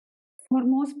For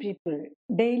most people,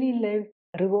 daily life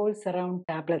revolves around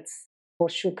tablets for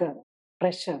sugar,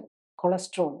 pressure,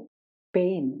 cholesterol,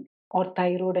 pain, or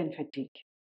thyroid and fatigue.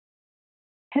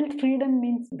 Health freedom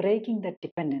means breaking that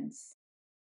dependence,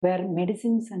 where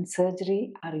medicines and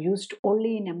surgery are used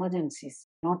only in emergencies,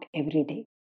 not every day.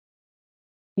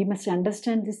 We must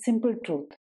understand this simple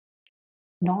truth.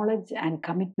 Knowledge and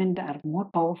commitment are more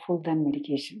powerful than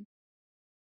medication.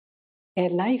 A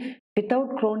life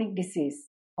without chronic disease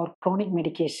or chronic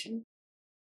medication,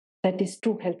 that is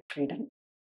true health freedom.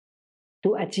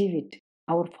 To achieve it,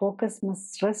 our focus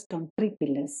must rest on three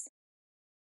pillars.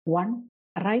 One,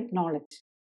 right knowledge,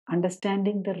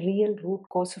 understanding the real root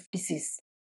cause of disease.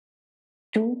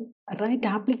 Two, right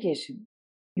application,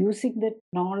 using that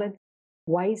knowledge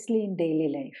wisely in daily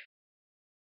life.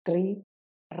 Three,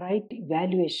 right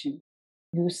evaluation,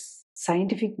 use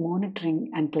scientific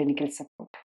monitoring and clinical support.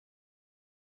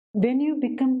 When you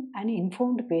become an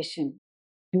informed patient,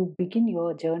 you begin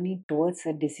your journey towards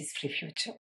a disease free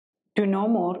future. To know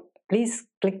more, please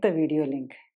click the video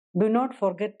link. Do not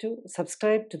forget to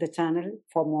subscribe to the channel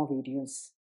for more videos.